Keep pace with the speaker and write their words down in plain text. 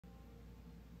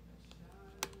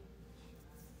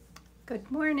Good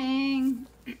morning.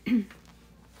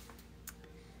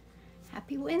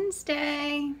 Happy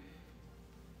Wednesday.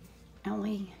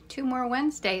 Only 2 more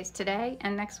Wednesdays today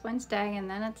and next Wednesday, and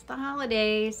then it's the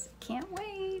holidays. Can't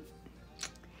wait.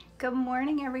 Good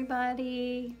morning,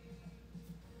 everybody.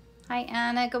 Hi,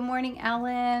 Anna. Good morning,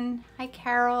 Ellen. Hi,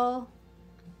 Carol.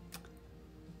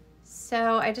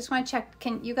 So I just want to check.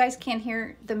 You guys can't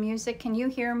hear the music? Can you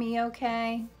hear me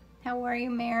okay? How are you,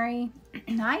 Mary?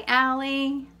 Hi,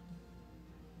 Allie.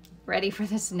 Ready for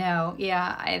the snow?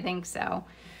 Yeah, I think so.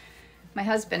 My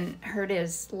husband hurt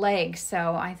his leg,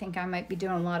 so I think I might be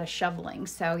doing a lot of shoveling.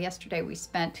 So yesterday we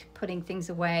spent putting things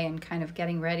away and kind of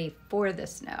getting ready for the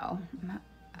snow.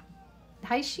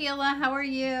 Hi, Sheila. How are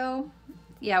you?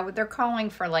 Yeah, they're calling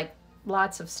for like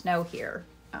lots of snow here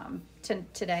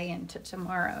today and to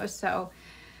tomorrow. So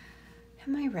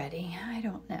am I ready? I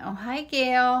don't know. Hi,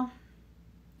 Gail.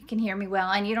 You can hear me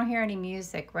well, and you don't hear any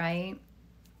music, right?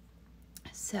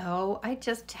 So I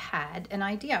just had an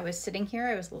idea. I was sitting here.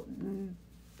 I was a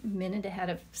minute ahead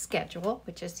of schedule,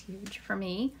 which is huge for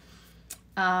me.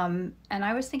 And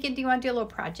I was thinking, do you want to do a little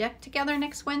project together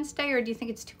next Wednesday, or do you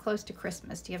think it's too close to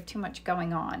Christmas? Do you have too much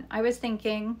going on? I was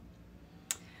thinking,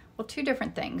 well, 2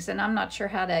 different things, and I'm not sure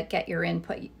how to get your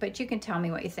input, but you can tell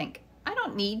me what you think. I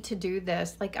don't need to do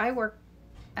this. Like, I work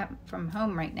from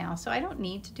home right now, so I don't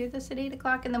need to do this at 8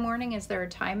 o'clock in the morning. Is there a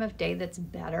time of day that's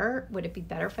better? Would it be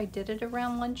better if I did it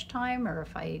around lunchtime, or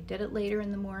if I did it later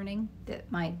in the morning,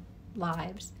 my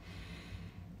lives?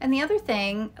 And the other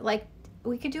thing, like,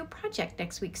 we could do a project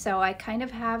next week. So I kind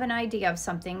of have an idea of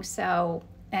something, so,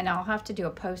 and I'll have to do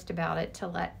a post about it to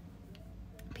let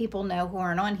people know who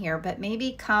aren't on here, but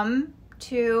maybe come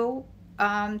to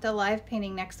the live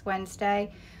painting next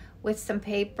Wednesday with some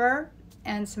paper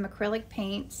and some acrylic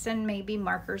paints and maybe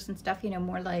markers and stuff, you know,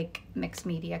 more like mixed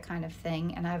media kind of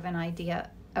thing. And I have an idea.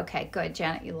 Okay, good.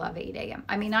 Janet, you love 8 a.m.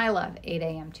 I mean, I love 8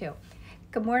 a.m. too.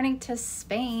 Good morning to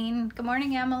Spain. Good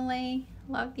morning, Emily.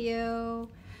 Love you.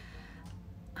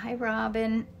 Hi,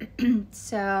 Robin.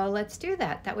 So let's do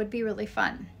that. That would be really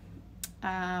fun.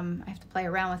 I have to play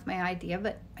around with my idea,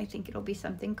 but I think it'll be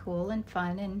something cool and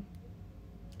fun and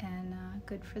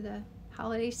good for the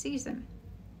holiday season.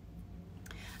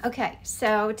 Okay,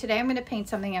 so today I'm going to paint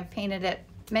something. I've painted it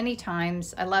many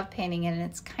times. I love painting it, and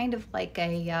it's kind of like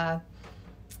a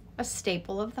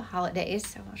staple of the holidays.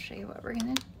 So I'll show you what we're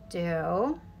going to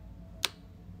do.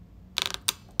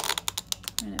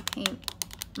 I'm going to paint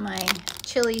my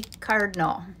chili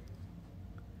Cardinal.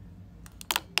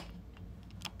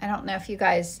 I don't know if you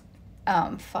guys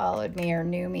followed me or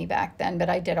knew me back then, but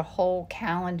I did a whole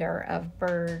calendar of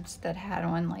birds that had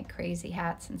on like crazy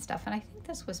hats and stuff, and I think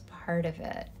this was part of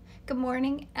it. Good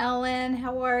morning, Ellen.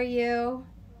 How are you?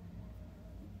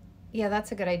 Yeah,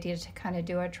 that's a good idea to kind of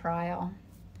do a trial.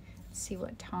 See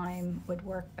what time would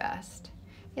work best.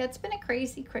 Yeah, it's been a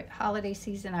crazy holiday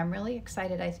season. I'm really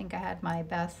excited. I think I had my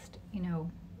best, you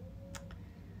know,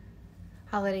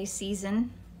 holiday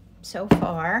season so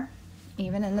far,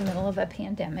 even in the middle of a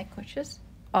pandemic, which is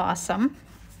awesome.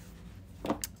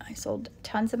 I sold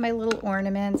tons of my little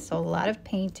ornaments, sold a lot of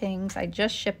paintings. I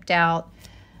just shipped out.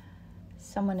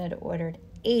 Someone had ordered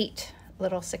 8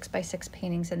 little 6x6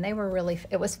 paintings, and they were really,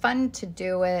 it was fun to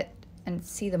do it and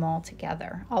see them all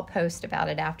together. I'll post about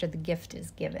it after the gift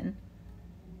is given.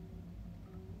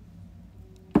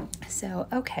 So,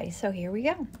 okay, so here we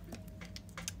go.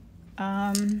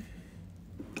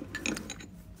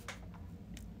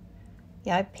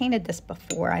 Yeah, I've painted this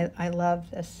before. I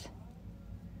love this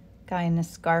guy in a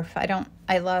scarf. I don't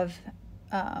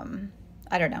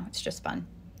know, it's just fun.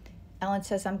 Ellen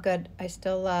says, I'm good. I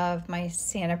still love my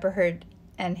Santa bird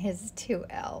and his 2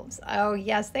 elves. Oh,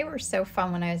 yes, they were so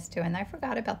fun when I was doing that. I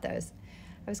forgot about those.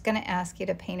 I was going to ask you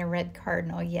to paint a red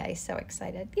cardinal. Yay, so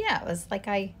excited. Yeah, it was like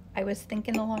I was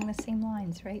thinking along the same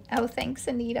lines, right? Oh, thanks,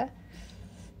 Anita.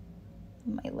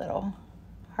 My little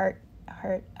heart.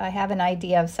 I have an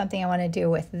idea of something I want to do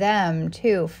with them,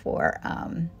 too, for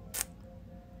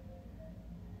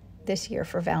this year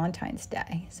for Valentine's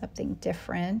Day. Something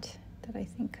different that I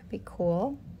think could be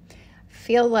cool. I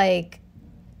feel like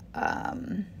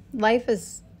life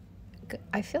has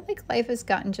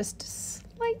gotten just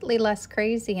slightly less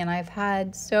crazy, and I've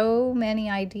had so many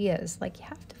ideas. Like, you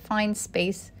have to find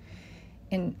space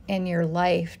in your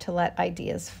life to let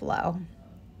ideas flow.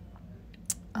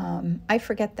 I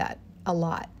forget that a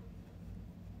lot.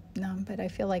 But I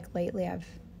feel like lately I've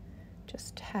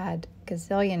just had a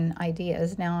gazillion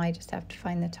ideas. Now I just have to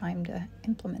find the time to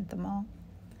implement them all.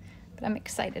 But I'm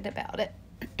excited about it.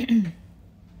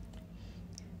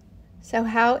 So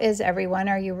how is everyone?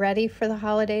 Are you ready for the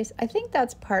holidays? I think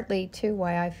that's partly too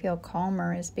why I feel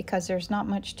calmer, is because there's not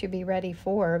much to be ready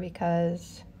for,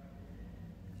 because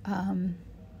you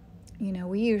know,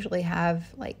 we usually have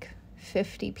like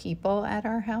 50 people at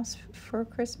our house for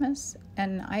Christmas,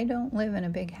 and I don't live in a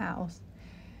big house.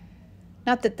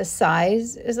 Not that the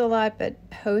size is a lot, but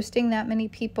hosting that many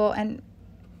people, and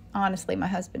honestly, my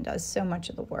husband does so much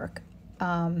of the work.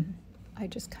 I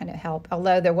just kind of help.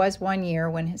 Although there was one year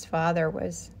when his father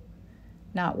was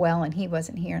not well and he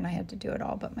wasn't here and I had to do it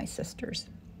all, but my sisters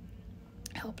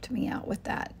helped me out with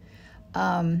that.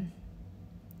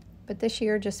 But this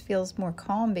year just feels more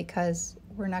calm because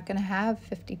we're not going to have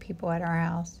 50 people at our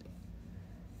house.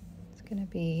 It's going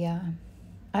to be,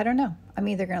 I don't know. I'm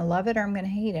either going to love it or I'm going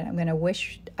to hate it. I'm going to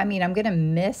wish, I mean, I'm going to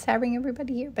miss having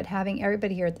everybody here, but having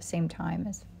everybody here at the same time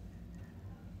is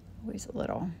always a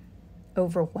little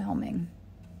overwhelming.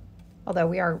 Although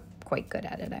we are quite good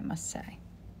at it, I must say.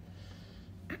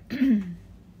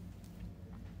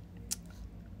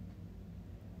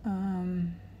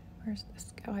 Where's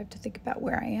this go? I have to think about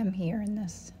where I am here in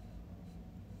this.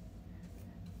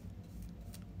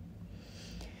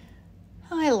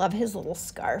 Oh, I love his little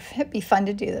scarf. It'd be fun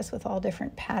to do this with all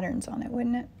different patterns on it,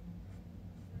 wouldn't it?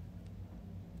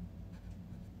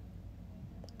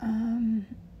 All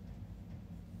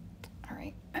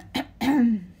right.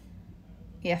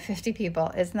 Yeah, 50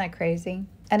 people. Isn't that crazy?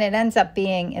 And it ends up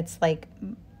being, it's like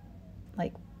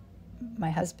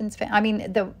my husband's family. I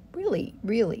mean, the really,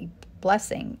 really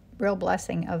real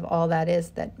blessing of all that is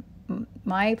that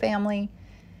my family,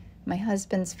 my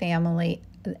husband's family,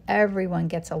 everyone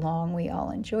gets along. We all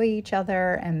enjoy each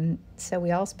other, and so we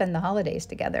all spend the holidays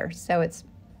together. So it's,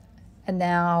 and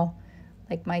now,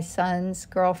 like my son's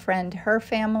girlfriend, her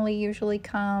family usually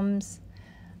comes.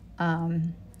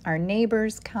 Our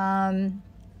neighbors come.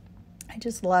 I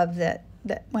just love that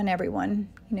when everyone,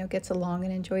 you know, gets along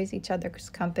and enjoys each other's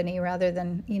company, rather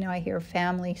than, you know, I hear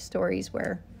family stories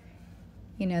where,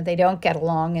 you know, they don't get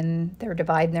along and they're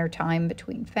dividing their time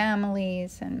between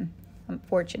families. And I'm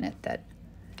fortunate that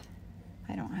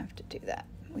I don't have to do that.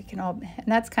 We can all, and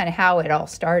that's kind of how it all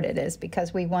started, is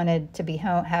because we wanted to be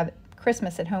home, have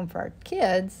Christmas at home for our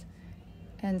kids.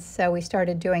 And so we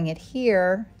started doing it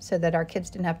here so that our kids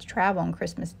didn't have to travel on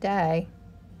Christmas Day.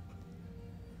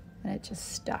 And it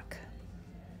just stuck.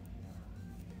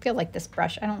 I feel like this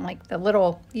brush, I don't like the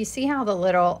little, you see how the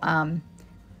little,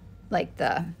 like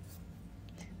the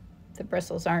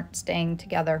bristles aren't staying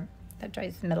together. That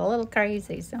drives me a little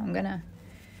crazy. So I'm gonna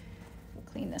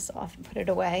clean this off and put it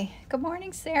away. Good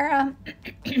morning, Sarah.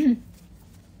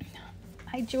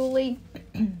 Hi, Julie.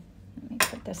 Let me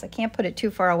put this, I can't put it too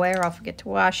far away or I'll forget to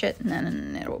wash it and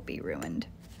then it'll be ruined.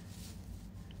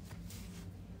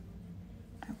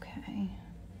 Okay.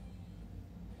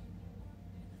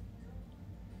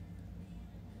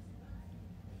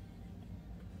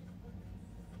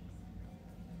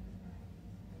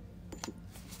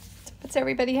 What's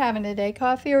everybody having today?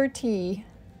 Coffee or tea?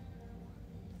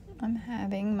 I'm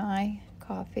having my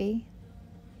coffee.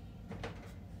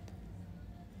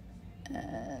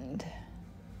 And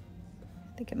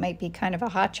I think it might be kind of a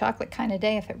hot chocolate kind of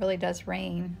day if it really does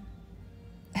rain.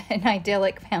 An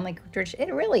idyllic family tradition.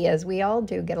 It really is. We all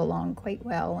do get along quite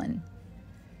well. And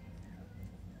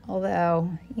although,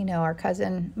 you know, our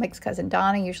cousin, Mike's cousin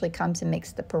Donna usually comes and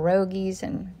makes the pierogies,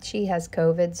 and she has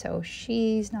COVID, so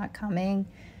she's not coming.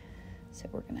 So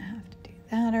we're going to have to do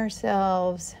that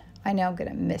ourselves. I know I'm going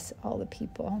to miss all the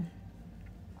people.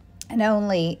 And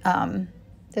only,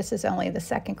 this is only the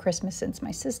second Christmas since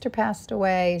my sister passed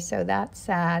away, so that's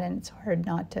sad, and it's hard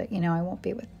not to, you know, I won't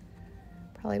be with,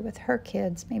 probably with her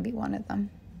kids, maybe one of them.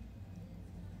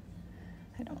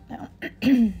 I don't know.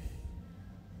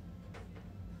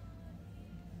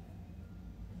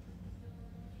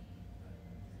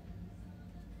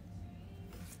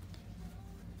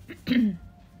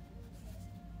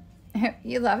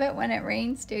 You love it when it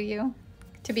rains, do you?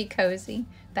 To be cozy.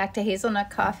 Back to hazelnut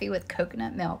coffee with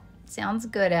coconut milk. Sounds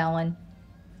good, Ellen.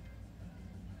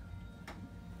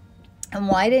 And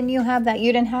why didn't you have that?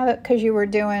 You didn't have it because you were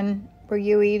doing, were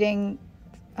you eating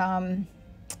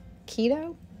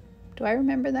keto? Do I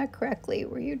remember that correctly?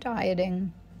 Were you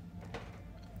dieting?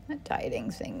 That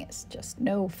dieting thing is just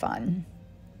no fun.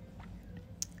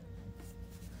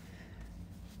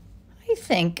 I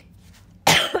think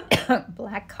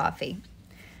black coffee.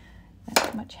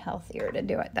 That's much healthier to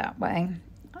do it that way.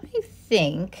 I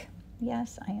think,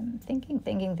 yes, I am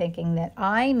thinking that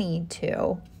I need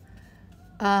to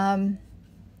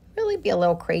really be a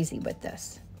little crazy with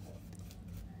this.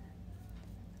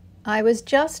 I was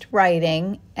just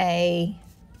writing a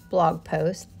blog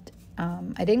post.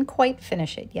 I didn't quite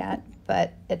finish it yet,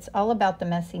 but it's all about the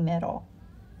messy middle.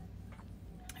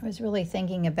 I was really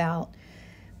thinking about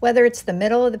whether it's the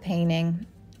middle of the painting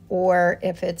or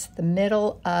if it's the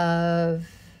middle of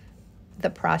the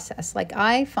process. Like,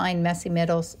 I find messy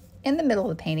middles in the middle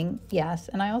of the painting, yes,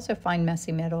 and I also find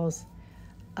messy middles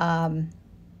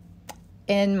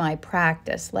in my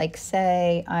practice. Like,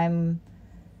 say I'm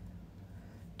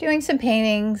doing some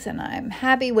paintings and I'm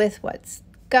happy with what's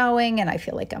going and I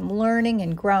feel like I'm learning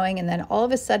and growing, and then all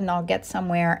of a sudden I'll get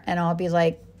somewhere and I'll be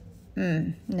like,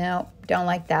 no, don't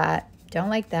like that, don't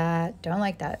like that, don't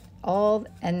like that.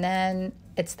 And then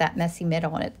it's that messy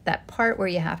middle, and it's that part where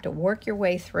you have to work your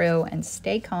way through and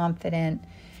stay confident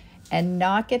and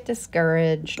not get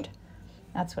discouraged.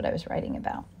 That's what I was writing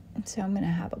about. So I'm going to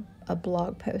have a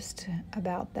blog post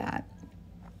about that.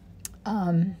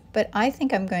 But I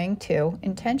think I'm going to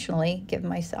intentionally give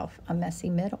myself a messy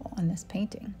middle on this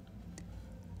painting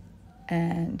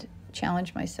and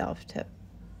challenge myself to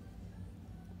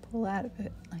pull out of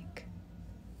it. Like,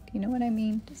 do you know what I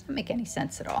mean? Doesn't make any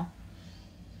sense at all.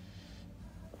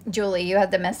 Julie, you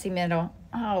had the messy middle.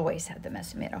 I always had the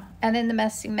messy middle. And then the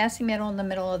messy middle in the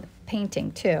middle of the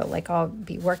painting too. Like, I'll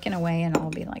be working away and I'll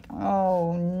be like,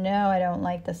 oh no, I don't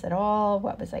like this at all.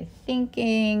 What was I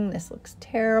thinking? This looks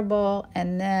terrible.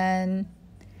 And then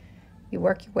you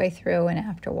work your way through, and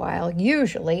after a while,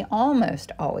 usually,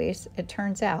 almost always, it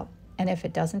turns out. And if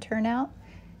it doesn't turn out,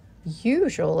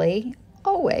 usually,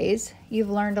 always, you've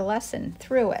learned a lesson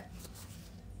through it,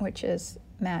 which is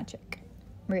magic,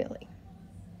 really.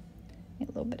 A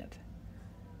little bit of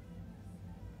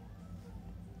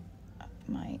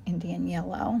my Indian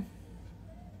yellow.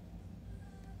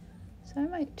 So I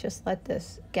might just let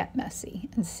this get messy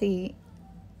and see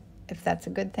if that's a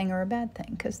good thing or a bad thing,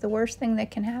 because the worst thing that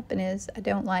can happen is I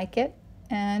don't like it,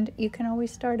 and you can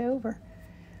always start over.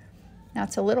 Now,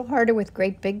 it's a little harder with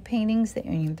great big paintings that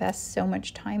you invest so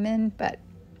much time in, but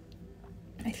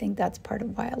I think that's part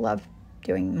of why I love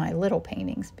doing my little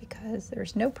paintings, because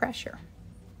there's no pressure.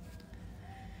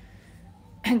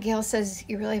 And Gail says,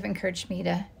 you really have encouraged me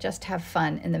to just have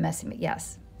fun in the messy.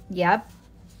 Yes. Yep.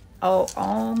 Oh,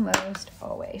 almost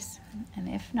always. And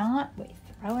if not, we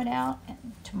throw it out, and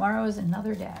tomorrow is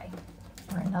another day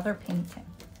or another painting.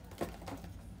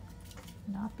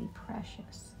 Not be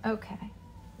precious. Okay.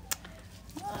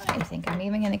 I think I'm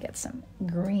even going to get some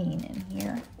green in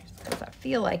here because I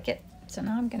feel like it. So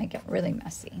now I'm going to get really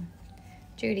messy.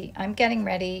 Judy, I'm getting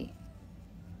ready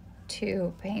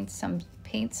to paint some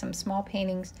small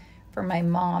paintings for my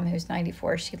mom, who's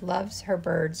 94. She loves her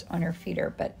birds on her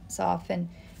feeder, but it's often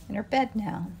in her bed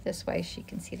now. This way she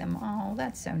can see them. Oh,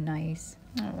 that's so nice.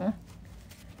 Oh,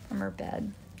 from her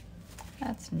bed.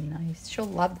 That's nice. She'll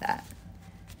love that.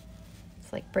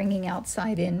 It's like bringing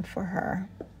outside in for her.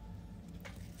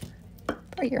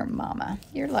 For your mama.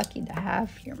 You're lucky to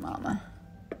have your mama.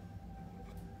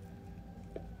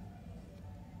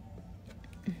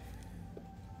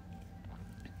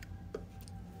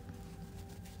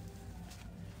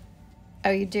 Oh,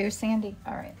 you do, Sandy?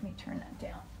 All right, let me turn that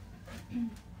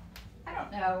down. I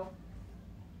don't know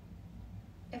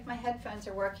if my headphones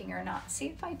are working or not. See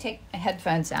if I take my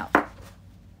headphones out.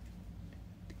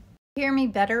 Hear me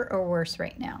better or worse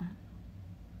right now?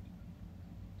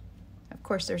 Of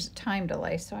course, there's a time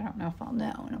delay, so I don't know if I'll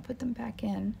know, and I'll put them back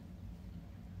in.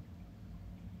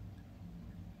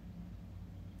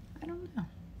 I don't know.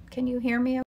 Can you hear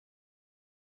me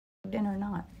in or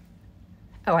not?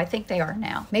 Oh, I think they are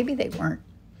now. Maybe they weren't.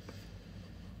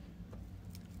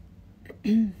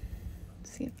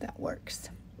 See if that works.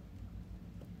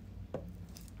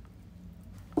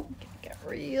 I'm gonna get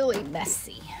really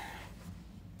messy.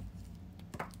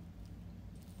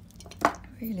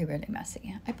 Really, really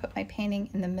messy. I put my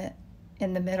painting in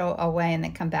the middle away and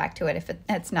then come back to it. If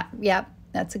that's not, yep,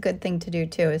 that's a good thing to do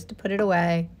too, is to put it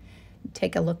away and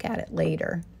take a look at it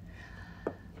later.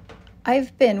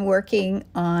 I've been working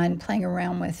on playing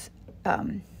around with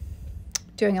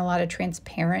doing a lot of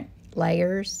transparent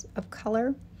layers of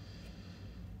color.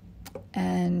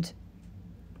 And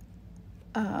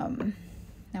now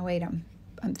wait, I'm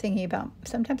thinking about,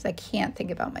 sometimes I can't think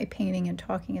about my painting and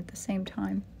talking at the same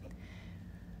time.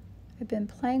 I've been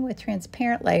playing with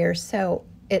transparent layers, so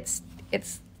it's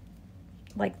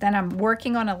like then I'm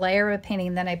working on a layer of a painting,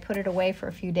 and then I put it away for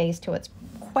a few days till it's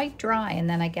quite dry, and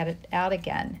then I get it out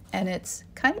again. And it's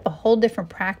kind of a whole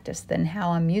different practice than how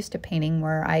I'm used to painting,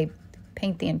 where I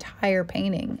paint the entire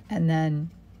painting and then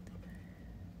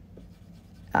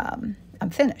I'm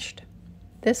finished.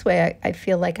 This way I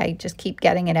feel like I just keep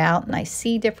getting it out and I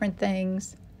see different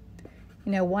things.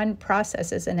 You know, one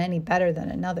process isn't any better than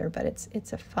another, but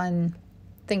it's a fun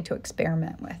thing to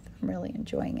experiment with. I'm really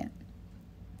enjoying it.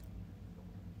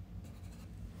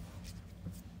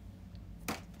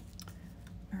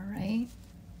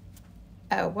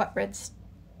 Oh, what red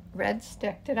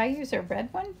stick? Did I use a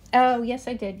red one? Oh, yes,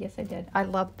 I did. Yes, I did. I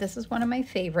love, this is one of my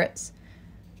favorites.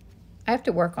 I have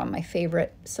to work on my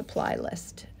favorite supply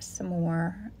list some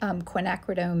more.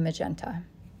 Quinacridone magenta.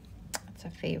 That's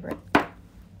a favorite.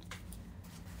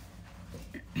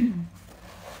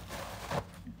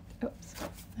 Oops,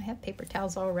 I have paper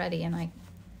towels already and I'm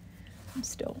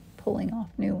still pulling off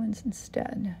new ones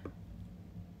instead.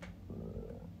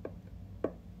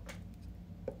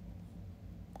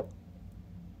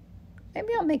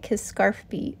 Maybe I'll make his scarf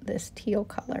be this teal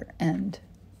color and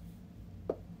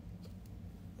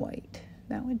white.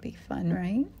 That would be fun,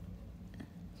 right? I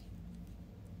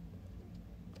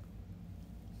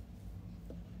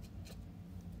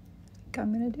think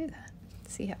I'm going to do that.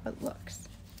 See how it looks.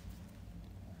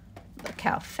 Look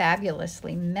how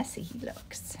fabulously messy he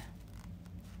looks.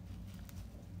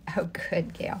 Oh,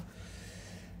 good, Gail.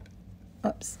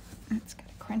 Oops, it's got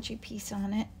a crunchy piece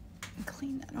on it.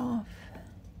 Clean that off.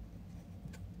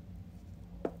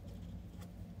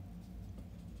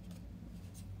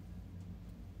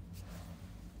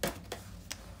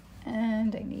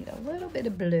 And I need a little bit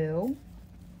of blue,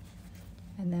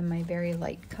 and then my very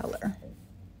light color.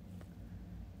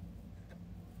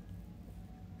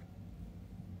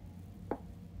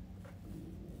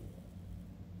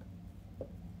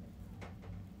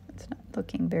 It's not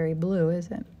looking very blue, is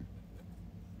it?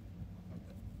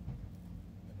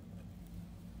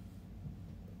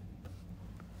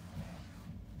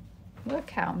 Look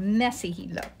how messy he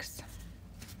looks.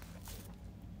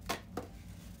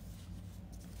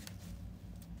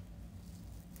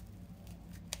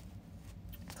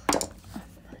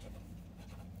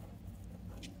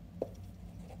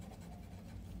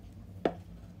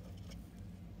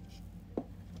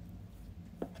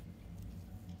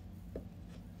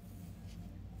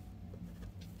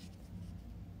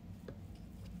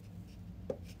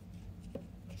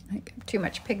 I got too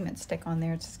much pigment stick on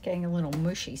there. It's getting a little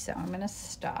mushy, so I'm going to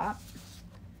stop.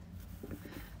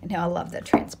 And now I love the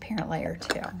transparent layer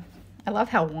too. I love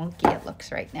how wonky it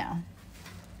looks right now.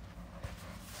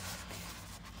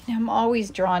 Now, I'm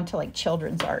always drawn to like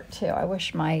children's art too. I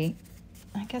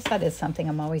guess that is something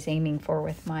I'm always aiming for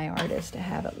with my art, is to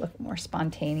have it look more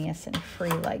spontaneous and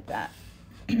free like that.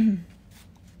 And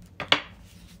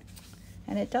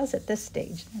it does at this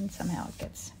stage, and somehow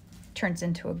it turns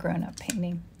into a grown-up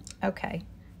painting. Okay,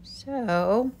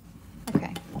 so,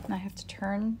 okay, I have to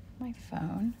turn my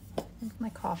phone, move my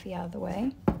coffee out of the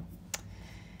way. I'll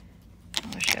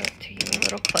show it to you a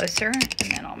little closer, and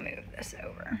then I'll move this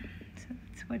over. So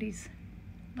that's what he's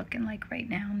looking like right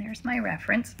now, and there's my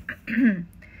reference.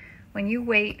 When you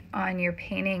wait on your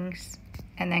paintings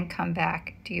and then come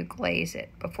back, do you glaze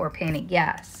it before painting?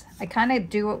 Yes, I kind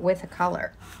of do it with a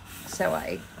color. So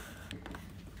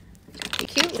the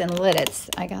cute and lids.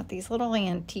 I got these little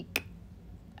antique,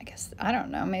 I guess, I don't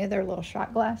know, maybe they're little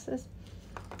shot glasses.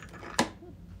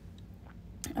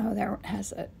 Oh, there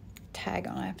has a tag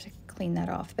on. I have to clean that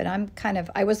off. But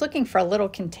I was looking for a little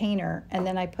container, and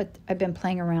then I've been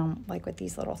playing around like with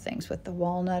these little things with the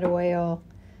walnut oil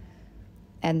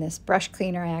and this brush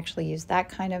cleaner. I actually use that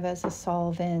kind of as a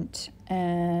solvent.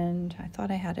 And I thought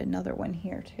I had another one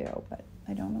here too, but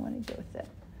I don't know what to do with it.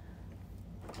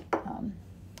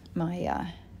 My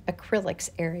acrylics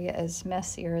area is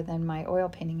messier than my oil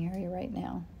painting area right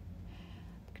now.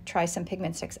 Try some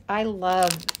pigment sticks. I love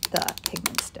the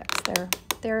pigment sticks.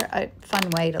 They're a fun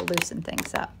way to loosen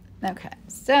things up. Okay,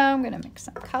 so I'm gonna mix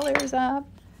some colors up.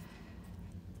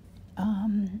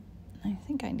 I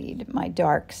think I need my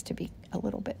darks to be a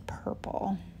little bit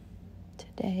purple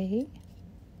today.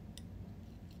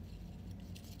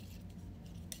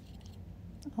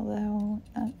 Although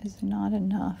that is not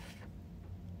enough.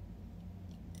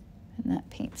 And that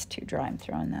paint's too dry. I'm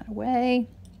throwing that away.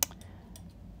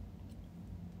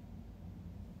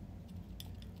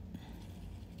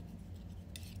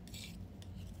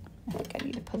 I think I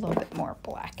need to put a little bit more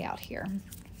black out here.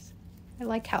 I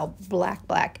like how black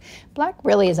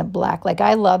really isn't black. Like,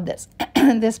 I love this.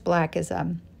 This black is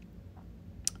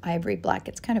ivory black.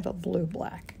 It's kind of a blue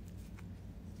black.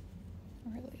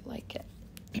 I really like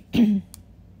it.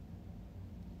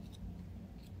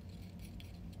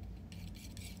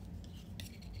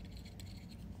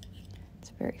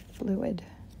 Very fluid.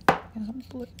 There's some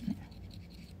blue in there.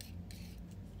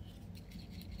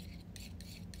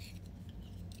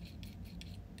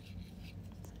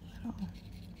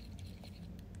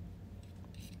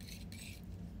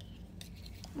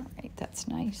 All right, that's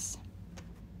nice.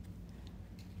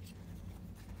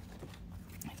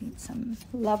 I need some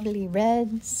lovely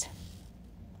reds.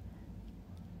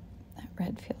 That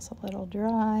red feels a little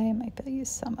dry. I might be able to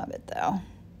use some of it though.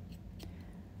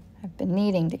 I've been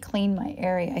needing to clean my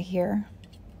area here.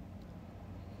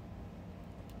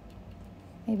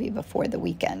 Maybe before the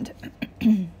weekend.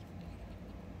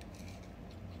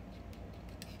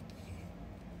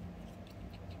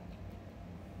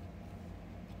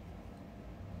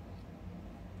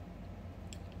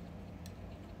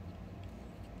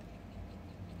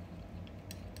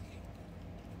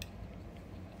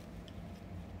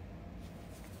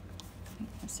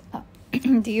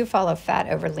 Do you follow fat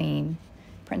over lean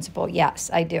principle? Yes,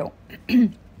 I do.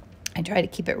 I try to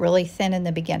keep it really thin in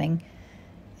the beginning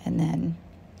and then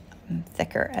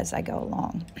thicker as I go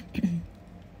along.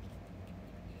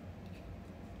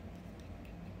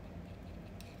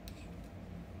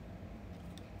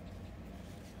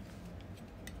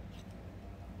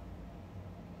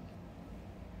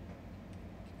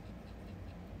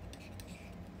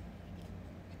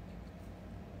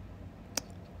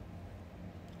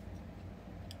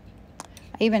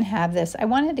 I even have this. I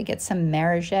wanted to get some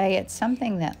Merige. It's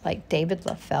something that like David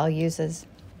LaFell uses.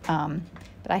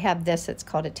 But I have this. It's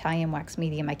called Italian Wax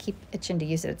Medium. I keep itching to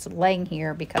use it. It's laying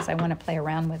here because I want to play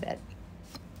around with it.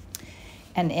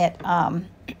 And it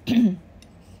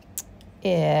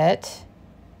it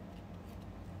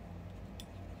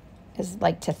is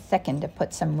like to thicken, to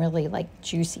put some really like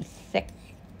juicy, thick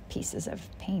pieces of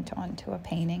paint onto a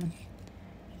painting.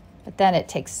 But then it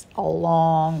takes a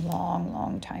long, long,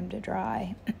 long time to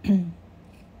dry. And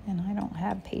I don't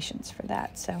have patience for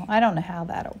that. So I don't know how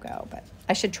that'll go, but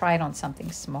I should try it on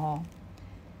something small.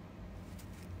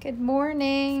 Good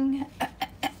morning.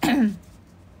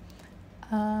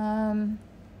 All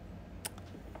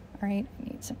right, I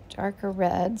need some darker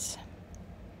reds.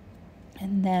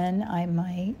 And then I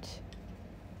might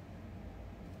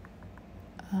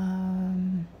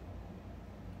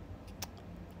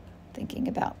thinking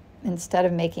about, instead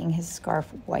of making his scarf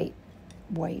white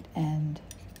and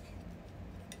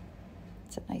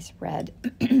it's a nice red.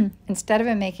 Instead of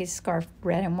him making his scarf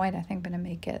red and white, I think I'm going to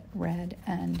make it red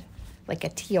and like a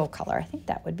teal color. I think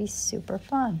that would be super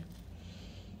fun.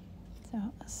 So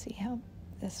let's see how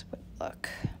this would look.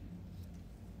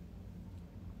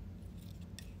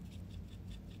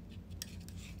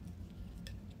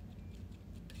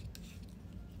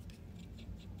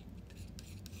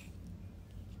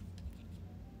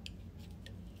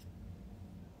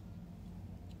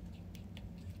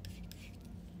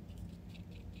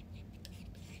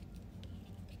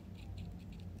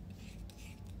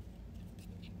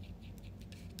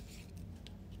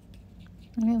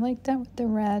 I like that with the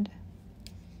red.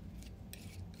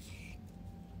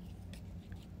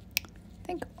 I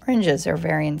think oranges are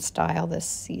very in style this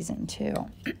season too.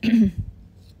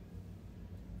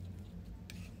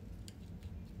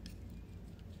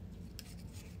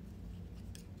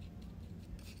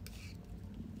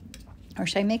 Or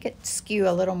should I make it skew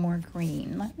a little more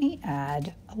green? Let me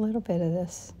add a little bit of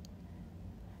this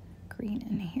green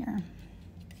in here.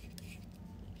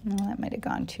 No, that might have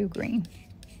gone too green.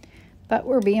 But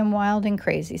we're being wild and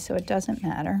crazy, so it doesn't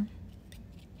matter.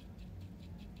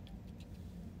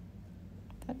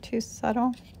 Is that too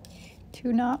subtle?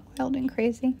 Too not wild and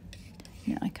crazy?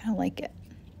 No, I kind of like it.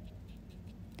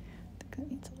 I think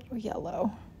it needs a little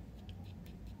yellow.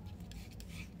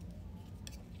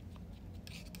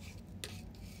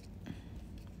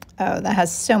 Oh, that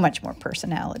has so much more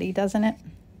personality, doesn't it?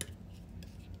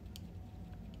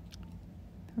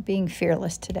 We're being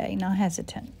fearless today, not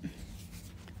hesitant.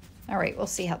 All right, we'll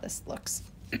see how this looks.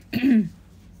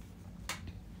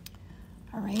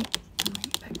 All right,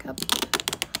 back up.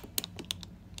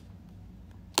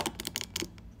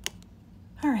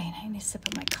 All right, I need a sip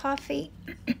of my coffee.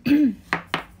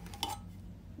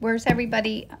 Where's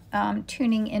everybody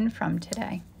tuning in from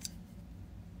today?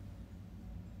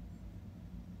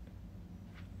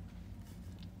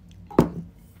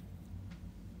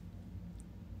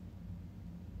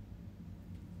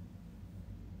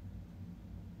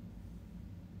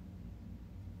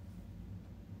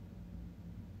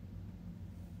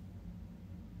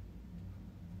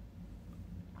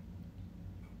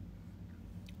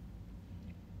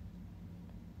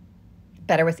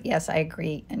 Better with, yes, I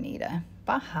agree, Anita.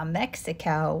 Baja,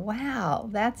 Mexico. Wow,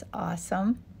 that's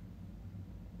awesome.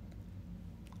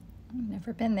 I've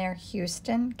never been there.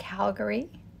 Houston, Calgary.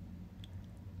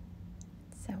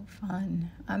 So fun.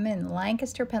 I'm in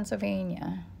Lancaster,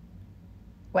 Pennsylvania.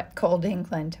 Wet, cold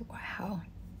England. Wow.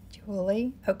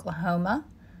 Julie, Oklahoma.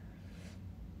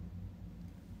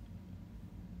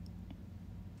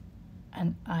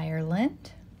 And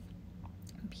Ireland.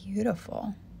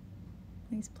 Beautiful.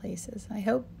 These places. I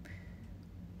hope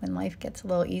when life gets a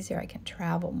little easier, I can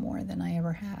travel more than I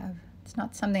ever have. It's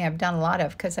not something I've done a lot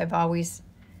of because I've always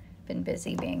been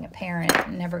busy being a parent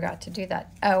and never got to do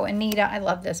that. Oh, Anita, I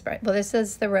love this. Well, this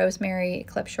is the Rosemary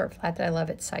Eclipse Short Flat that I love.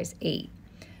 It's size 8.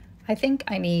 I think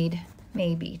I need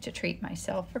maybe to treat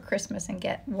myself for Christmas and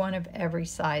get one of every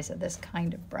size of this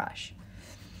kind of brush.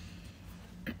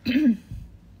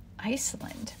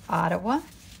 Iceland, Ottawa.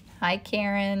 Hi,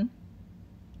 Karen.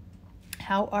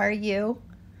 How are you?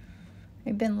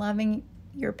 I've been loving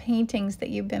your paintings that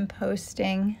you've been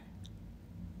posting.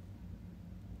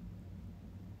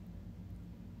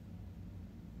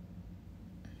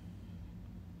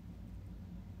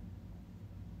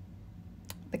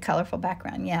 The colorful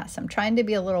background, yes. I'm trying to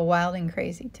be a little wild and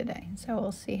crazy today, so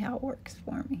we'll see how it works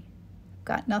for me.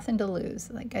 Got nothing to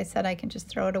lose. Like I said, I can just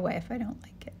throw it away if I don't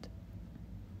like it.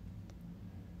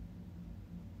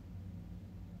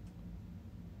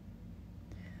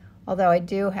 Although I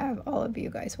do have all of you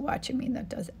guys watching me, that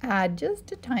does add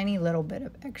just a tiny little bit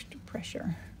of extra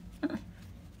pressure,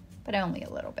 but only a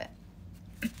little bit.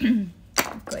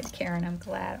 Good, Karen, I'm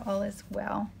glad all is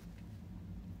well.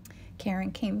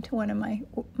 Karen came to one of my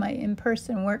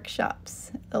in-person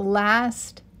workshops, the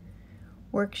last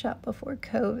workshop before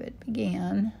COVID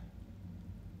began,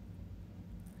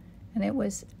 and it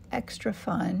was extra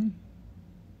fun.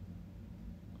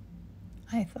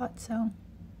 I thought so.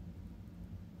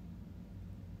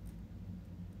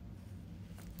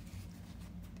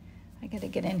 I got to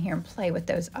get in here and play with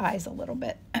those eyes a little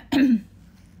bit.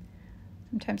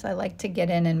 Sometimes I like to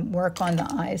get in and work on the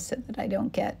eyes so that I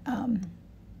don't get, I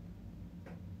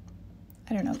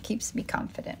don't know, it keeps me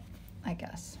confident, I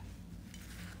guess.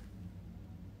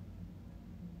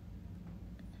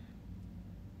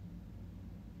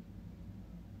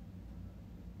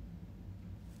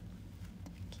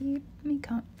 Keep me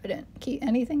confident.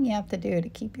 Anything you have to do to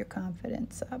keep your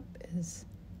confidence up is,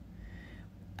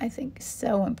 I think,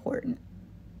 so important.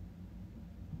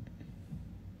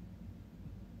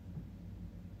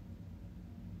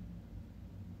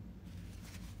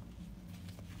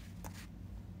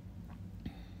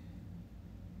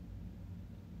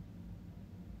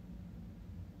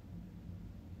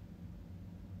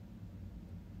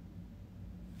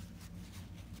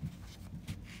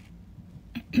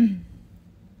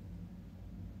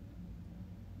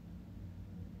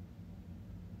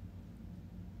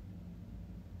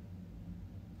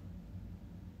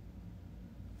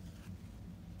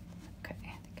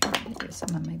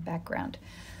 Some of my background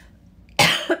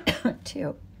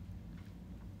too.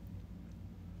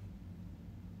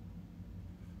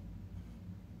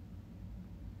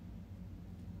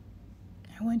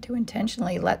 I want to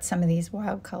intentionally let some of these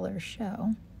wild colors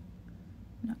show,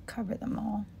 not cover them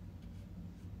all.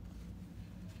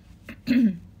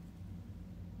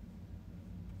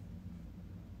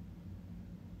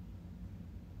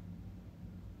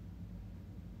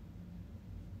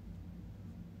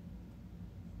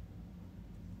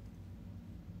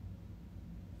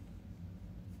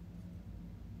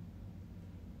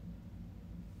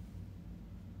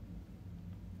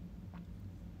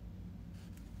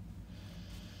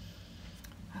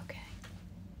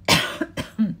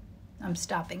 I'm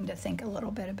stopping to think a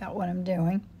little bit about what I'm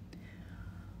doing.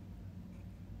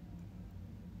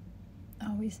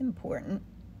 Always important.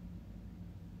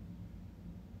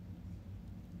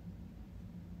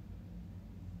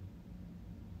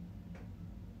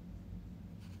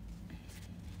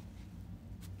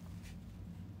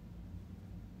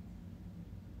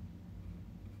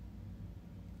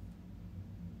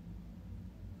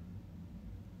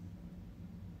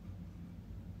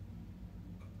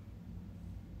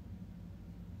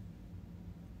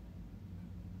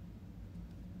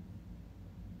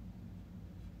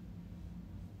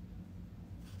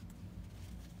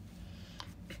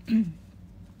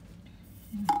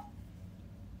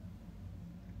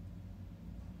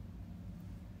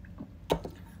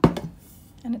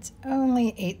 And it's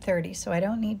only 8:30, so I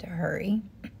don't need to hurry.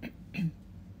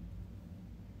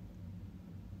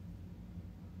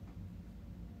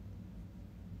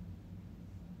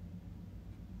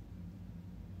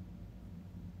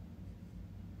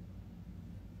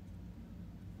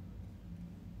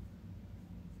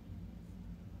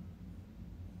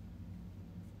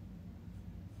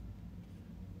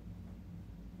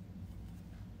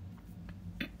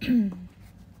 Clean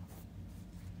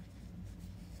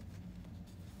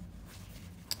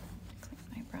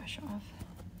my brush off.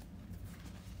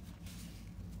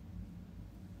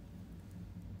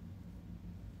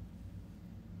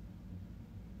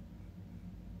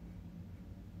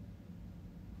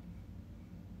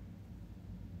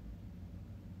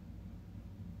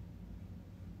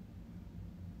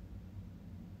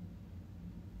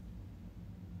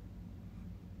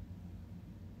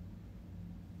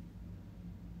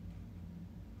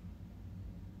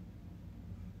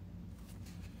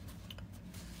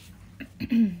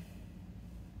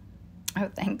 Oh,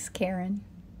 thanks, Karen.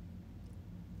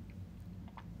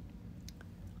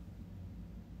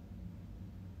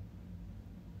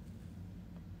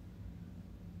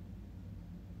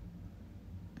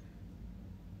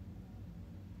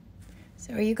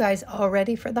 So are you guys all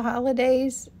ready for the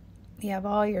holidays? You have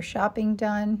all your shopping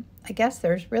done? I guess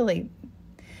there's really...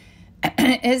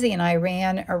 Izzy and I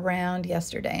ran around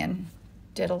yesterday and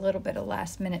did a little bit of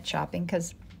last minute shopping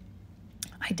because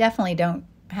I definitely don't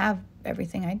have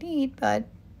everything I need, but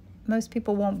most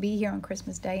people won't be here on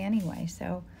Christmas Day anyway,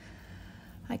 so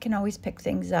I can always pick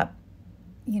things up.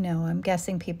 You know, I'm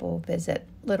guessing people visit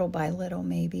little by little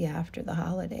maybe after the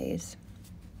holidays.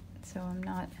 So I'm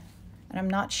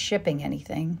not shipping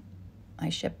anything. I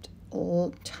shipped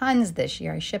tons this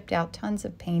year. I shipped out tons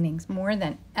of paintings, more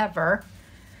than ever,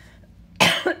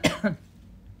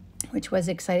 which was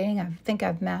exciting. I think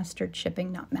I've mastered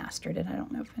shipping, not mastered it. I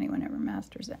don't know if anyone ever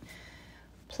masters it.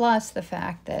 Plus the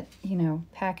fact that, you know,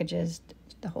 packages,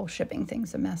 the whole shipping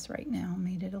thing's a mess right now,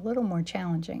 made it a little more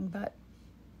challenging, but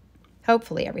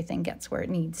hopefully everything gets where it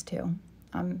needs to.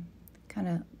 I'm kind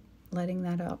of letting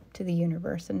that up to the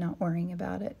universe and not worrying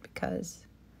about it because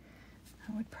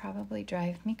that would probably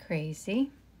drive me crazy.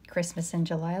 Christmas in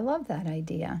July, I love that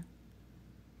idea.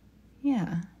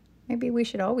 Yeah, maybe we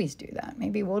should always do that.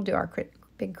 Maybe we'll do our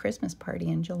big Christmas party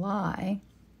in July.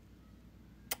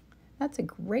 That's a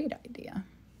great idea.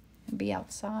 And be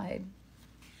outside.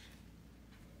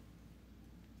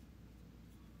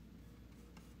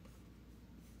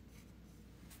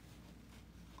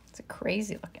 It's a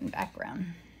crazy looking background.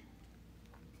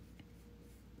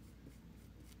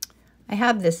 I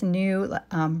have this new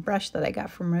brush that I got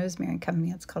from Rosemary and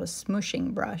Company. It's called a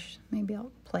smooshing brush. Maybe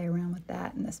I'll play around with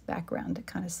that in this background to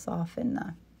kind of soften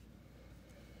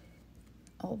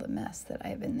all the mess that I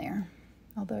have in there.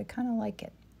 Although I kind of like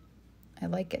it. I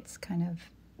like it's kind of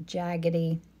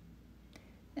jaggedy.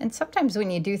 And sometimes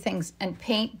when you do things and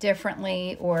paint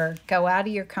differently or go out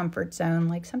of your comfort zone,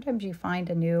 like sometimes you find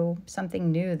something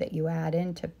new that you add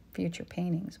into future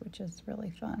paintings, which is really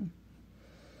fun.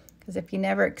 Because if you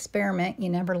never experiment, you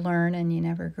never learn and you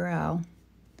never grow.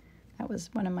 That was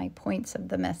one of my points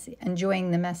of enjoying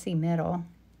the messy middle.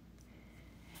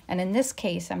 And in this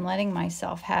case, I'm letting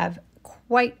myself have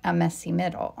quite a messy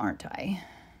middle, aren't I?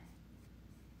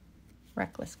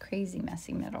 Reckless, crazy,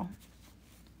 messy middle.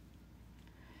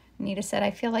 Anita said,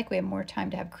 I feel like we have more time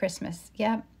to have Christmas.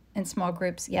 Yep, in small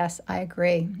groups. Yes, I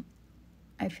agree.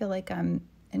 I feel like I'm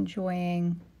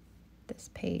enjoying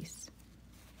this pace.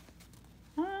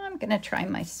 I'm going to try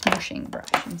my smooshing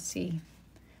brush and see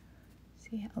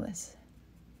how this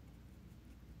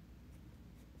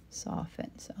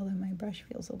softens. Although my brush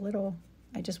feels a little,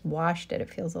 I just washed it, it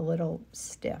feels a little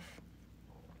stiff.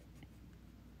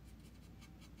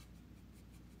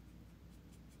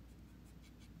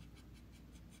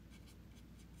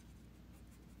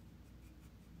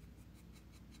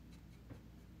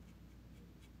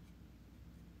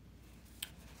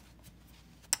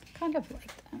 Kind of like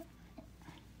that.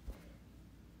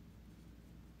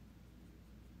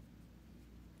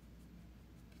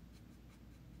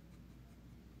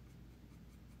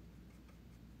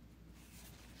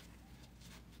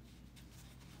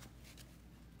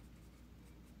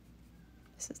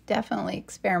 This is definitely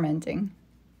experimenting.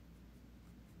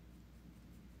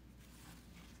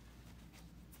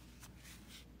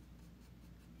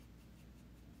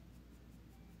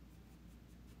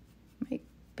 Might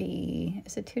be,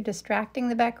 is it too distracting,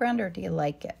 the background, or do you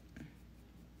like it? I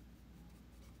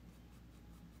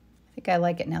think I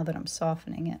like it now that I'm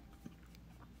softening it.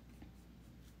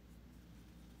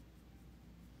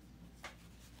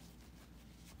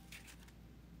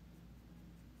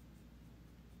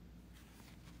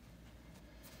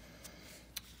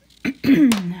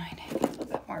 I need a little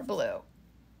bit more blue.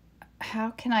 How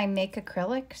can I make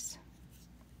acrylics?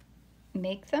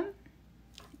 Make them?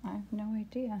 I have no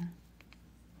idea.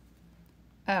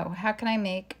 Oh, how can I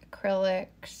make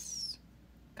acrylics?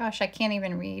 Gosh, I can't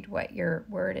even read what your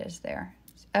word is there.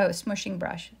 Oh, smooshing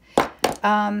brush.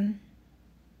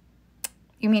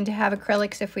 You mean to have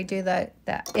acrylics if we do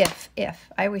if.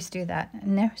 I always do that.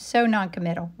 And they're so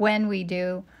non-committal. When we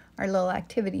do our little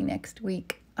activity next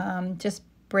week, just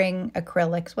bring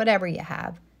acrylics, whatever you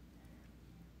have.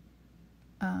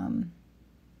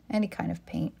 Any kind of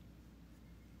paint.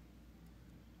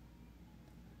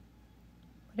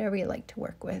 Whatever you like to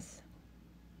work with.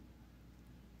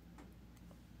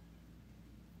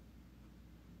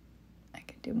 I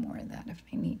could do more of that if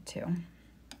I need to.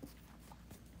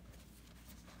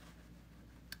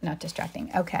 Not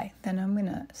distracting. Okay, then I'm going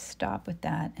to stop with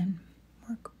that and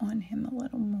work on him a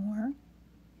little more.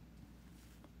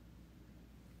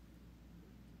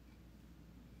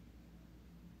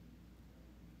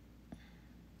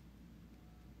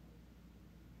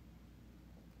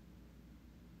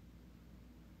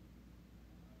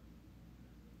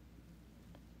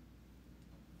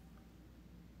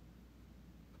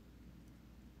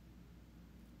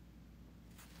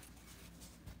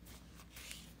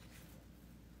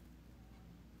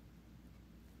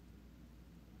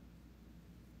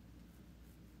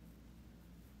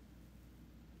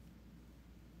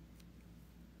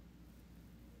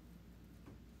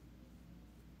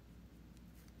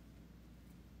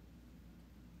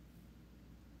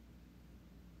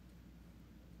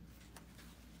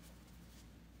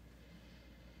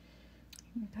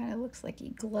 It kind of looks like he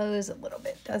glows a little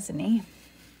bit, doesn't he?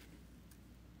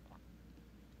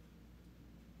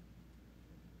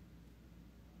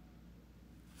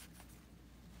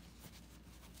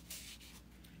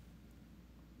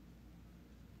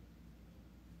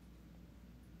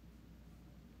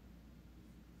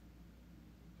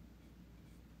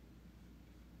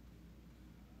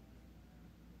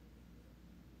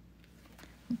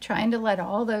 I'm trying to let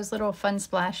all those little fun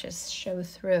splashes show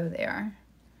through there.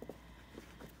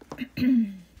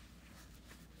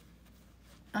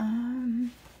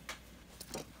 I'm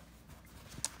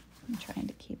trying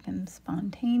to keep him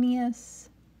spontaneous.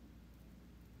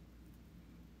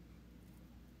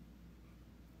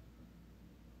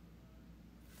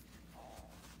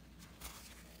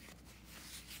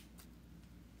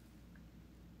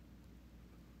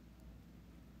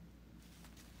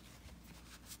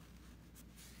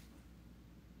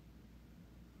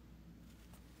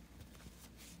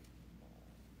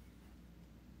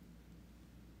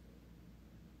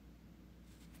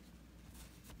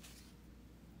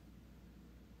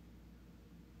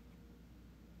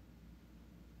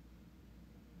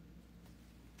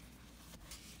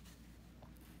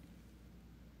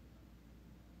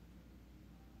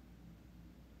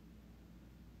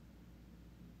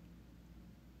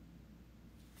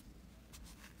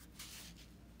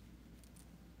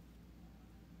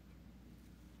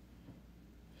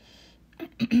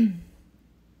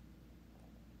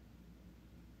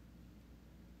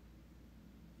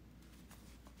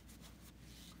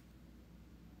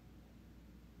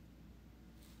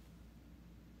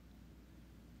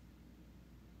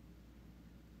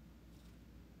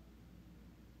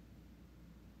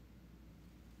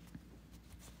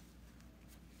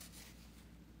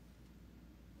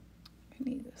 I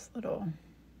need this little,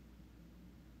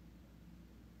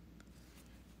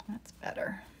 that's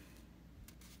better.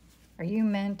 Are you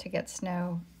meant to get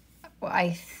snow? Well,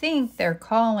 I think they're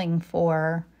calling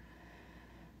for,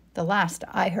 the last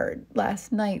I heard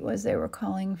last night was they were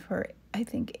calling for, I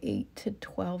think, 8 to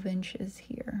 12 inches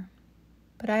here.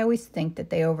 But I always think that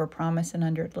they overpromise and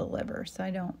underdeliver, so I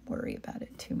don't worry about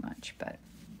it too much. But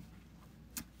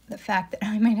the fact that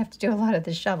I might have to do a lot of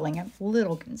the shoveling, I'm a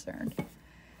little concerned.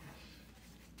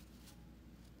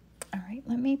 All right,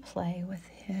 let me play with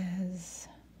his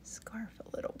scarf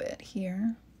a little bit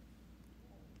here.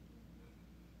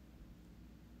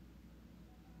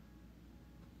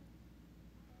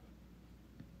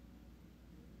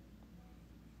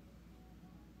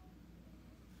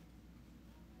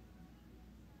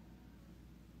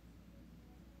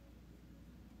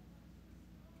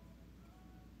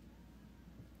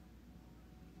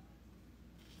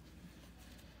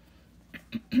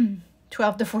 Mm.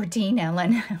 12 to 14,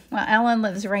 Ellen. Well, Ellen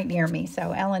lives right near me,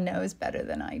 so Ellen knows better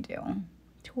than I do.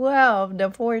 12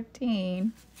 to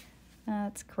 14.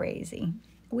 That's crazy.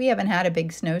 We haven't had a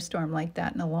big snowstorm like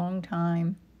that in a long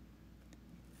time.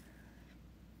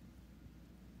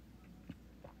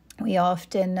 We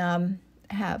often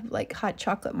have like hot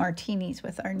chocolate martinis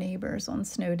with our neighbors on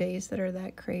snow days that are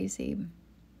that crazy.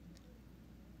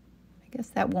 I guess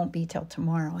that won't be till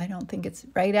tomorrow. I don't think it's,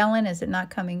 right, Ellen? Is it not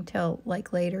coming till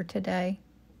like later today?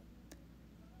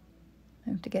 I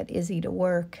have to get Izzy to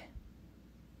work.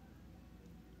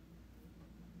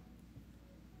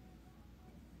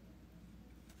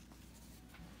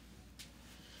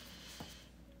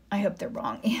 I hope they're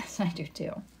wrong. Yes, I do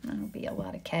too. That'll be a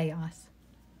lot of chaos.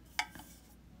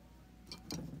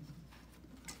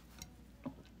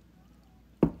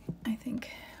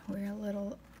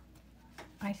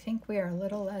 I think we are a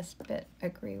little less, but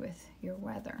agree with your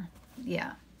weather.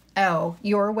 Yeah. Oh,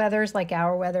 your weather's like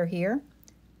our weather here?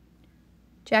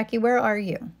 Jackie, where are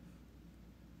you?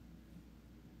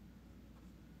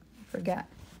 I forgot.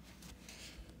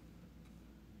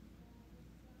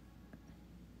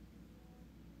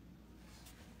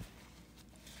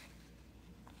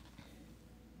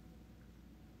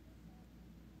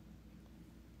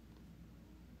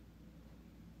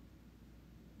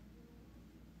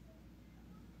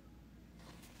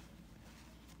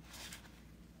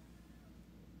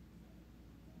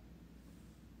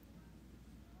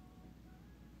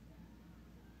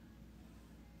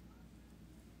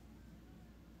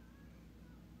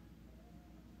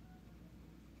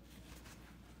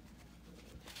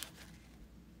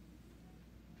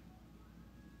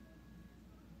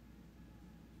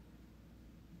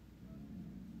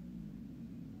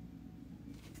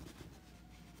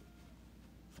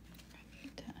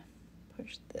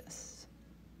 Push this.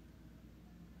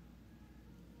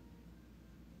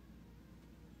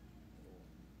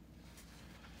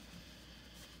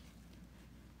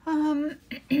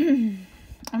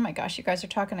 Oh my gosh, you guys are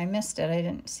talking. I missed it. I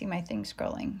didn't see my thing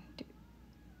scrolling.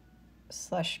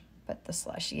 Slush, but the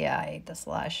slush. Yeah, I ate the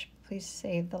slush. Please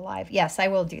save the live. Yes, I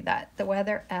will do that. The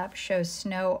weather app shows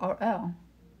snow. Or, oh,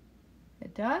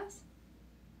 it does?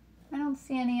 I don't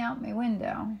see any out my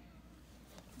window.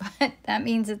 But that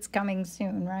means it's coming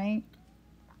soon, right?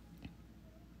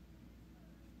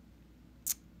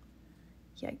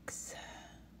 Yikes.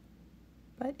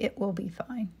 But it will be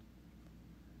fine.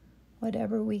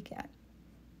 Whatever we get.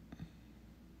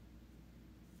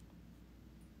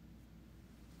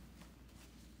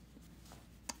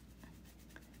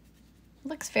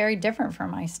 Looks very different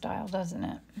from my style, doesn't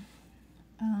it?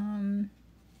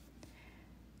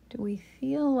 Do we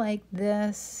feel like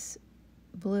this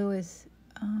blue is...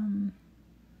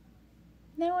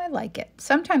 no, I like it.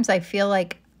 Sometimes I feel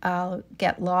like I'll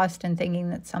get lost in thinking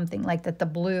that something like that the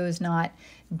blue is not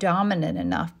dominant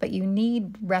enough, but you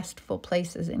need restful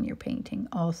places in your painting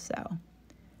also.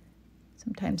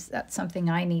 Sometimes that's something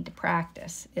I need to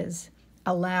practice, is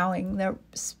allowing the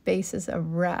spaces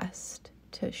of rest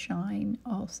to shine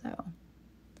also.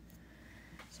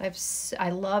 So I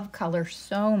love color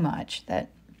so much that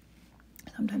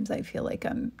sometimes I feel like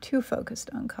I'm too focused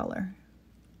on color.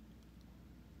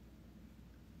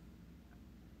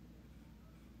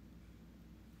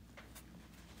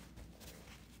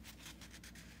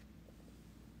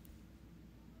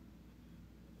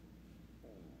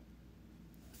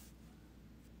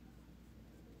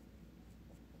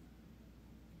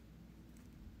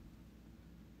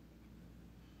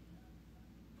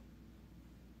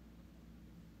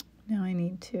 Now I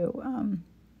need to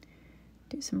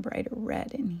do some brighter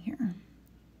red in here.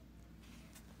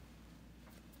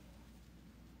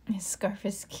 His scarf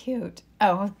is cute.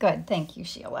 Oh, good. Thank you,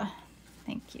 Sheila.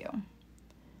 Thank you.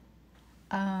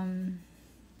 I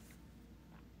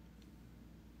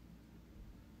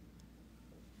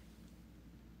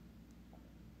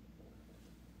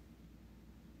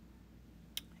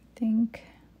think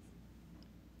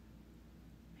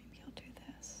maybe I'll do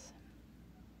this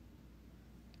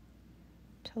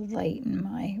to lighten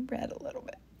my red a little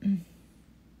bit.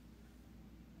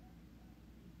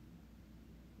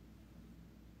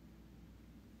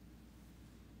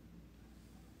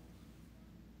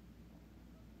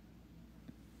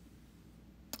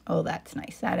 Oh, that's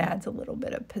nice. That adds a little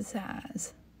bit of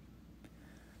pizzazz.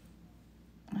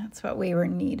 That's what we were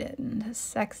needed, and to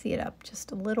sexy it up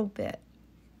just a little bit.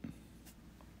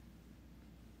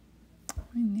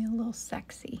 We need a little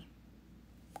sexy.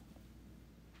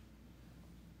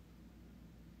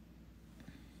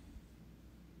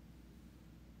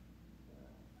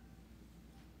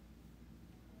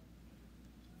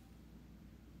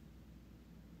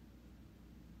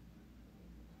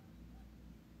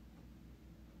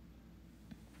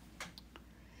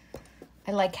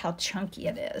 I like how chunky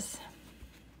it is.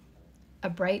 A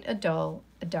bright, a dull,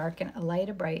 a dark, and a light,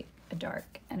 a bright, a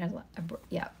dark, and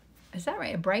yeah. Is that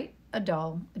right? A bright, a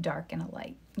dull, a dark, and a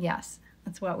light. Yes,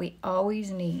 that's what we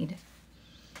always need.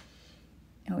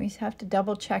 You always have to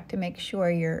double check to make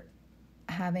sure you're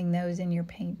having those in your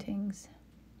paintings.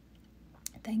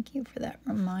 Thank you for that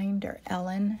reminder,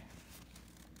 Ellen.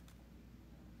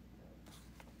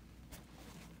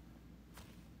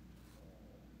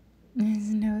 His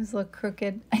nose look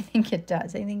crooked. I think it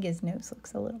does. I think his nose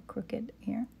looks a little crooked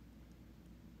here.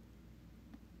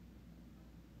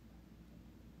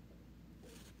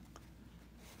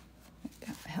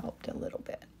 That helped a little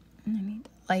bit. And I need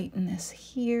to lighten this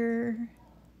here.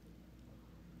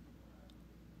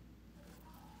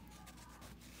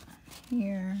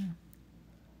 Here.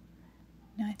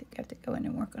 Now I think I have to go in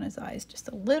and work on his eyes just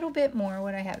a little bit more.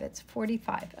 What I have, it's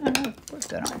 45. Oh, we're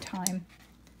good on time.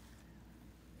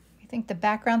 I think the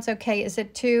background's okay. Is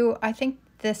it too? I think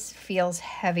this feels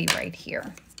heavy right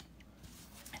here.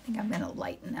 I think I'm going to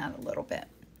lighten that a little bit.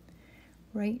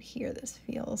 Right here, this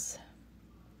feels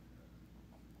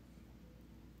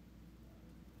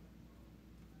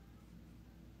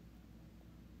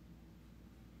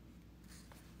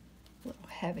a little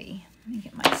heavy. Let me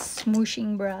get my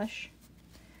smooshing brush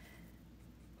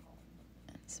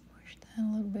and smoosh that a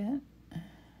little bit.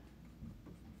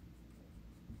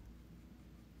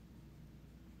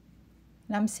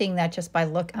 And I'm seeing that just by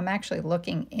I'm actually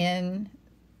looking in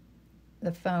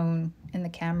the phone, in the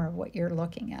camera, what you're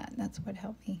looking at. That's what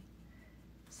helped me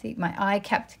see. My eye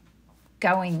kept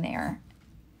going there,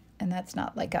 and that's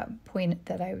not like a point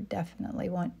that I would definitely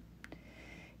want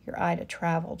your eye to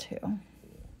travel to.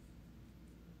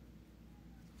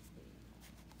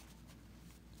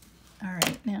 All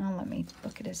right, now let me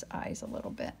look at his eyes a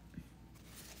little bit.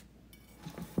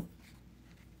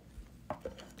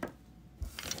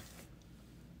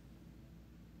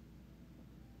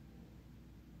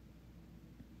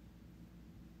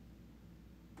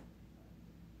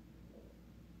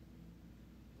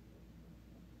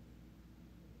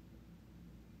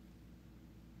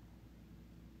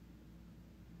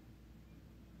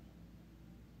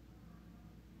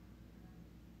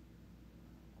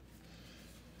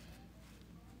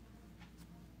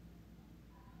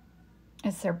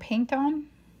 Is there paint on?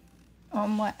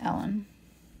 On what, Ellen?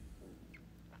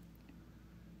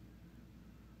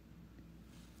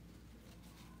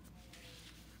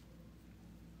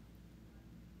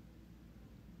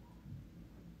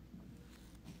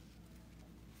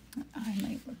 I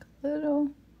might look a little,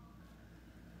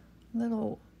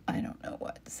 I don't know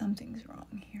what, something's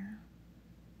wrong here.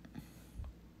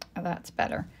 Oh, that's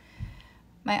better.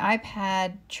 My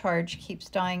iPad charge keeps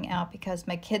dying out because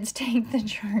my kids take the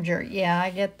charger. Yeah, I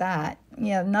get that.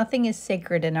 Yeah, nothing is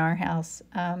sacred in our house.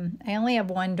 I only have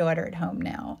one daughter at home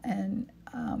now, and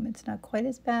it's not quite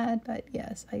as bad, but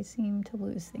yes, I seem to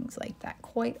lose things like that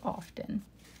quite often.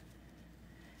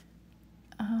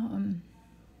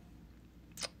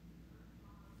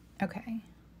 Okay.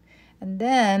 And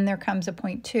then there comes a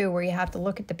point too where you have to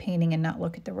look at the painting and not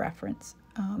look at the reference.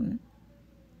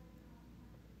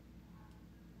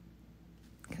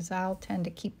 Because I'll tend to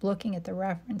keep looking at the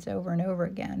reference over and over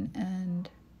again. And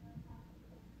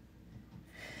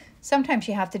sometimes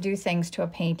you have to do things to a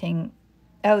painting.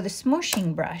 Oh, the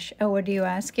smooshing brush. Oh, what are you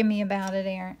asking me about it,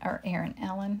 Aaron? Or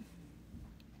Ellen?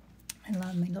 I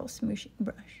love my little smooshing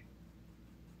brush.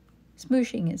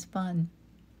 Smooshing is fun.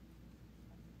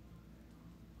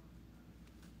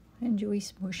 I enjoy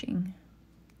smooshing.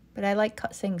 But I like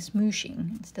saying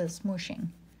smooshing instead of smooshing.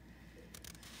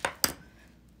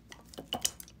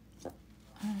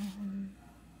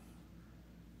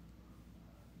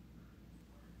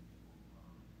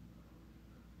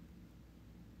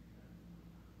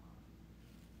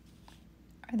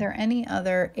 Are there any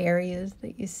other areas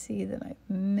that you see that I've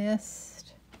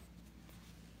missed?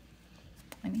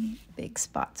 Any big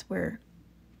spots where,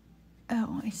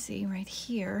 oh, I see right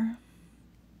here.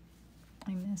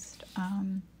 I missed,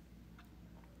 I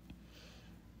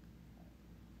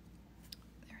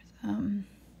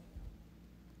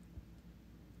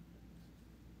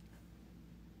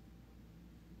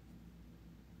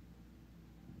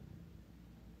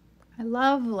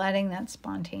love letting that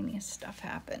spontaneous stuff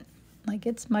happen. Like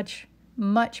it's much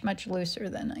looser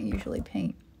than I usually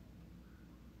paint.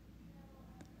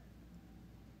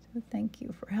 So thank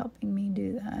you for helping me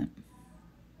do that.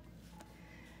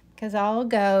 Because I'll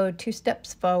go 2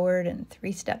 steps forward and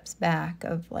 3 steps back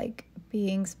of like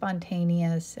being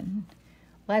spontaneous and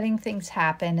letting things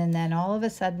happen. And then all of a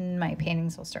sudden my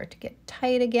paintings will start to get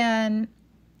tight again.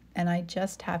 And I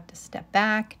just have to step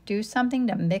back, do something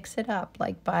to mix it up,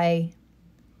 like by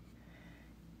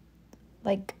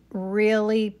like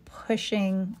really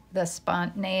pushing the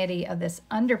spontaneity of this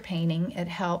underpainting. It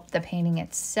helped the painting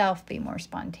itself be more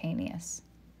spontaneous.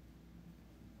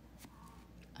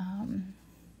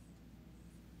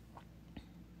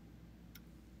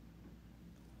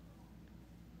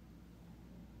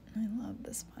 I love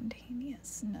the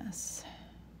spontaneousness.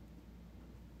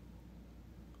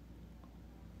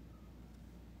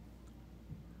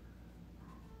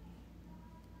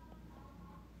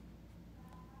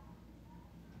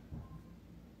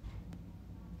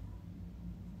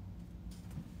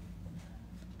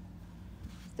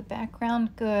 Is the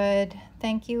background good?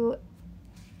 Thank you,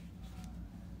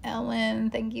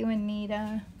 Ellen. Thank you,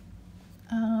 Anita.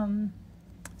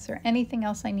 Is there anything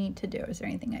else I need to do? Is there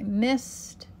anything I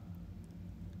missed?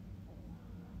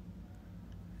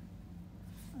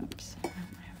 Oops.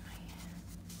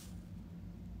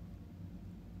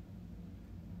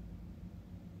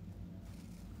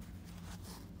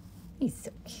 He's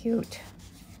so cute.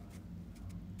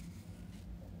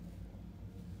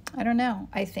 I don't know.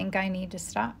 I think I need to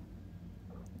stop.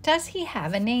 Does he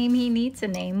have a name? He needs a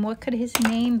name. What could his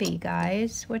name be,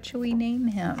 guys? What should we name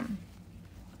him?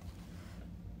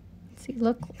 What's he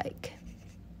look like?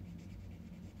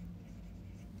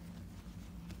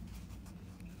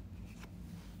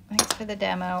 Thanks for the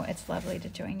demo. It's lovely to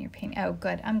join your painting. Oh,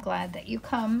 good. I'm glad that you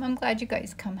come. I'm glad you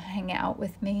guys come hang out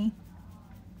with me.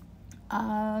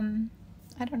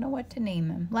 I don't know what to name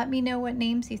him. Let me know what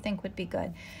names you think would be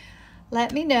good.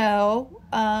 Let me know.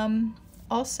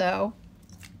 Also,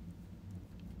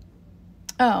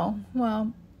 oh,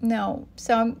 well, no.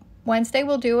 So Wednesday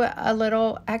we'll do a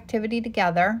little activity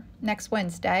together next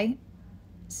Wednesday.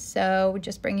 So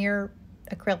just bring your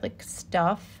acrylic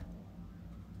stuff.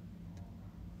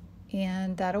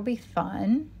 And that'll be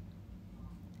fun.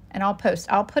 And I'll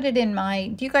put it in my,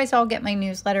 do you guys all get my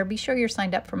newsletter? Be sure you're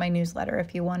signed up for my newsletter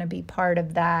if you want to be part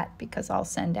of that, because I'll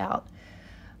send out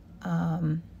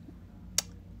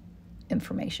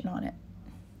information on it.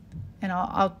 And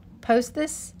I'll post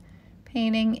this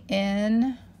painting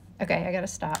in, okay, I gotta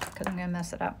stop because I'm gonna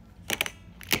mess it up.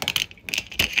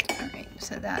 All right,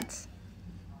 so that's,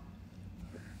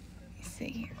 let me see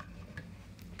here.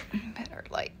 Better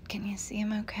light, can you see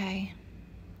him okay?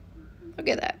 Look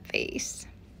at that face.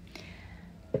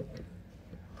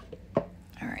 All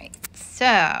right,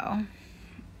 so,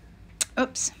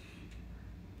 oops.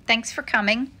 Thanks for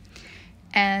coming.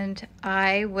 And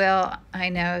I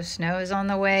know snow is on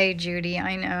the way, Judy,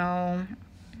 I know.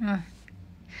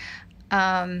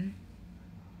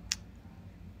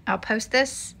 I'll post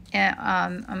this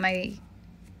on my,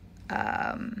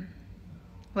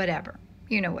 whatever.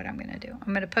 You know what I'm going to do.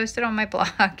 I'm going to post it on my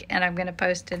blog, and I'm going to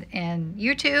post it in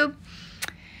YouTube.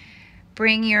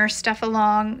 Bring your stuff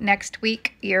along next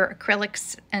week, your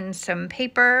acrylics and some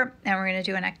paper, and we're going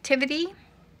to do an activity.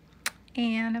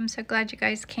 And I'm so glad you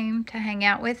guys came to hang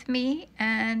out with me,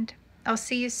 and I'll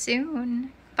see you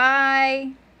soon.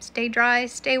 Bye. Stay dry,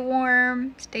 stay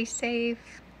warm, stay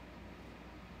safe.